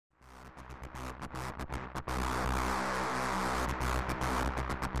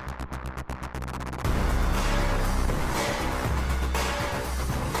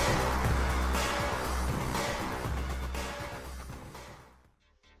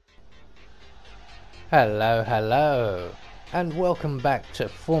Hello, and welcome back to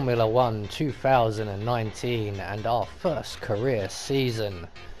Formula 1 2019 and our first career season.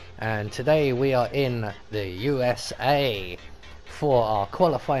 And today we are in the USA for our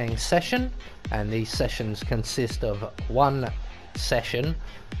qualifying session, and these sessions consist of one session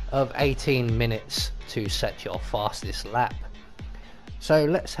of 18 minutes to set your fastest lap. So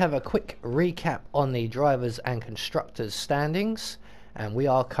let's have a quick recap on the drivers and constructors standings. And we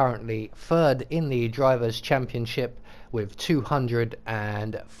are currently third in the Drivers' Championship with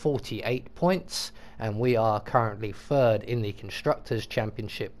 248 points, and we are currently third in the Constructors'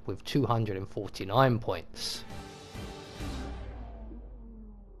 Championship with 249 points.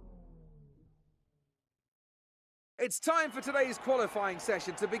 It's time for today's qualifying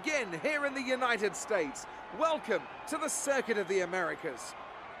session to begin here in the United States. Welcome to the Circuit of the Americas.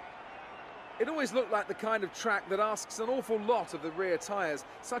 It always looked like the kind of track that asks an awful lot of the rear tyres,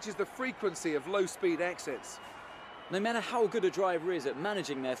 such as the frequency of low-speed exits. No matter how good a driver is at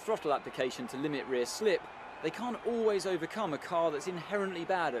managing their throttle application to limit rear slip, they can't always overcome a car that's inherently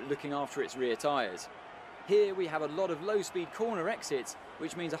bad at looking after its rear tyres. Here we have a lot of low-speed corner exits,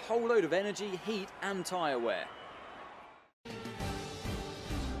 which means a whole load of energy, heat and tyre wear.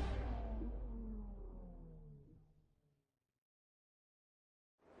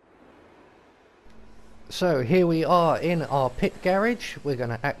 So here we are in our pit garage. We're going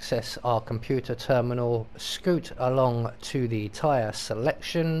to access our computer terminal, scoot along to the tyre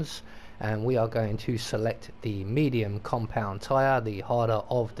selections, and we are going to select the medium compound tyre, the harder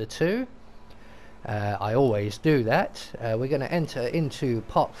of the two. I always do that. We're going to enter into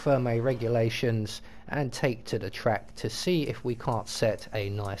Parc Fermé regulations and take to the track to see if we can't set a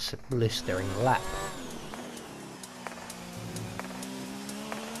nice blistering lap.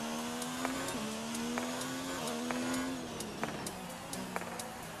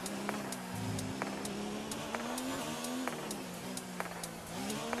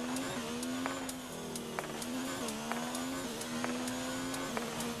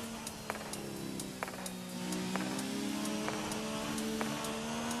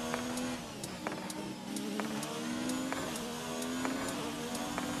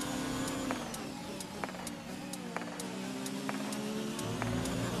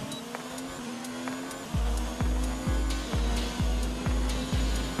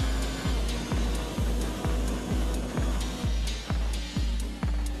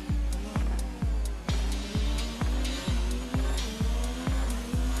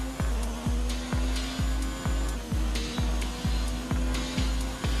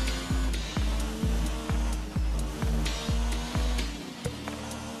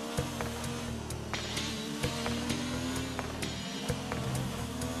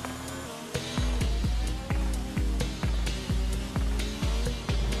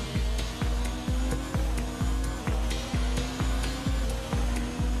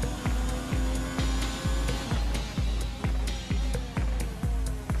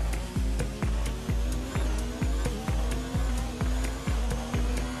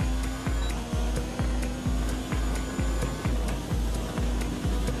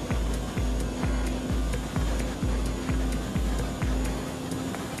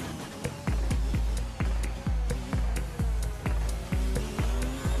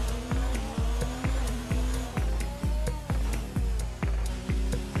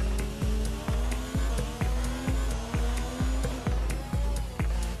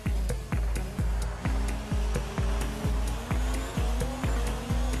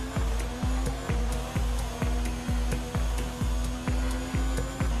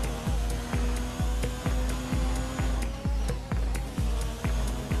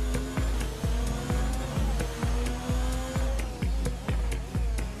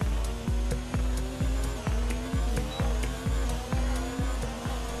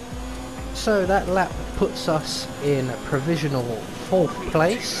 So that lap puts us in provisional 4th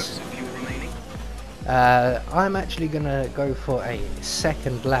place. I'm actually going to go for a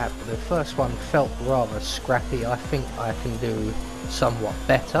second lap. The first one felt rather scrappy. I think I can do somewhat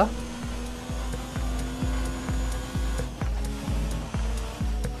better.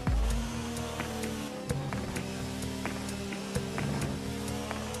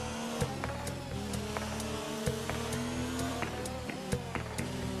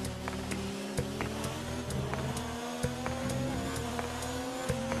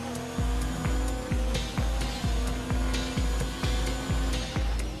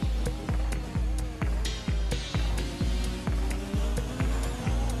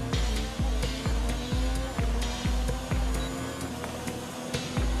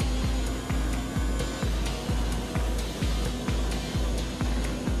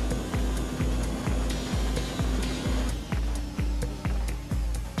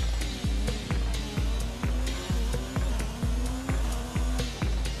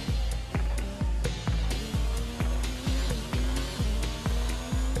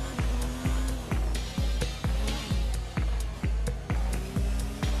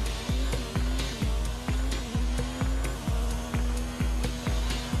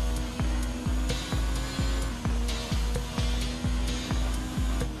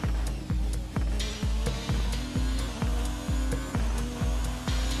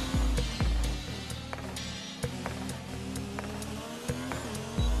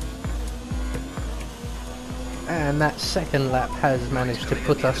 and that second lap has managed to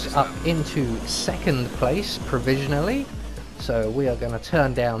put us up into second place provisionally. So we are going to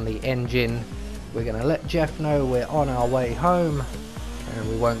turn down the engine, we're going to let Jeff know we're on our way home, and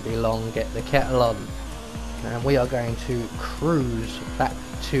we won't be long, get the kettle on, and we are going to cruise back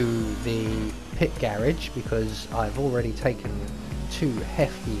to the pit garage because I've already taken 2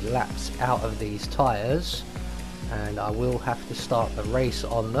 hefty laps out of these tyres and I will have to start the race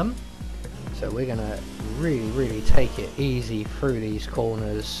on them. So we're going to really take it easy through these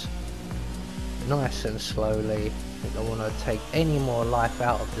corners, nice and slowly. I don't want to take any more life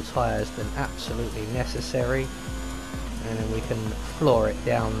out of the tyres than absolutely necessary, and then we can floor it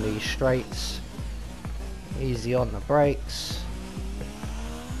down these straights, easy on the brakes,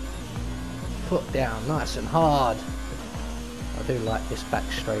 foot down nice and hard. I do like this back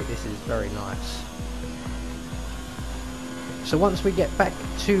straight, this is very nice. So once we get back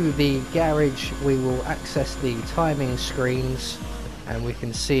to the garage, we will access the timing screens and we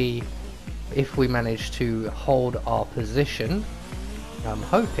can see if we manage to hold our position. I'm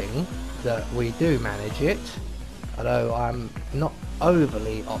hoping that we do manage it, although I'm not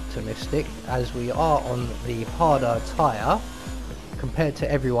overly optimistic as we are on the harder tyre compared to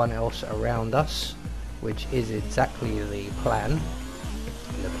everyone else around us, which is exactly the plan.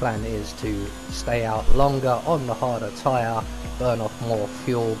 The plan is to stay out longer on the harder tyre, burn off more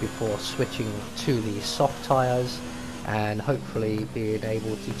fuel before switching to the soft tyres, and hopefully being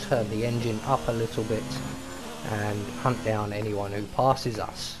able to turn the engine up a little bit and hunt down anyone who passes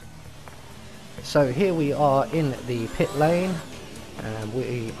us. So here we are in the pit lane, and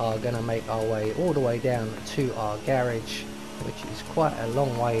we are going to make our way all the way down to our garage, which is quite a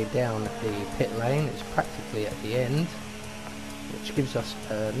long way down the pit lane. It's practically at the end, which gives us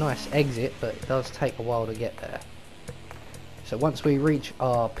a nice exit, but it does take a while to get there. So once we reach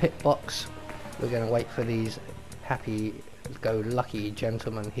our pit box, we're going to wait for these happy-go-lucky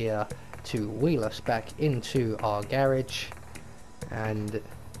gentlemen here to wheel us back into our garage, and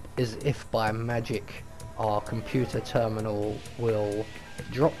as if by magic our computer terminal will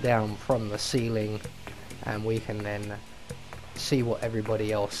drop down from the ceiling and we can then see what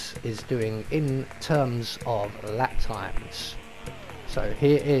everybody else is doing in terms of lap times. So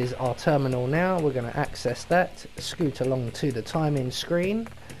here is our terminal now. We're going to access that, scoot along to the timing screen,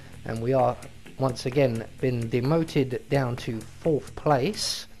 and we are once again been demoted down to 4th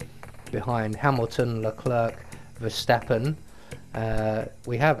place behind Hamilton, Leclerc, Verstappen.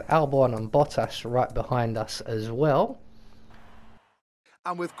 We have Albon and Bottas right behind us as well.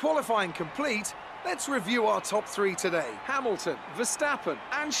 And with qualifying complete, let's review our top 3 today. Hamilton, Verstappen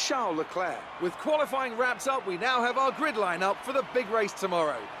and Charles Leclerc. With qualifying wrapped up, we now have our grid lineup for the big race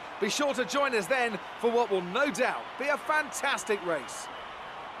tomorrow. Be sure to join us then for what will no doubt be a fantastic race.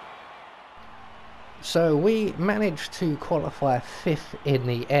 So we managed to qualify 5th in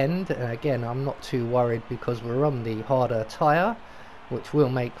the end, and again I'm not too worried because we're on the harder tyre, which will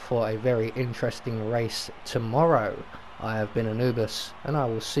make for a very interesting race tomorrow. I have been Anubis, and I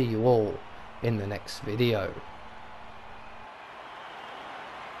will see you all in the next video.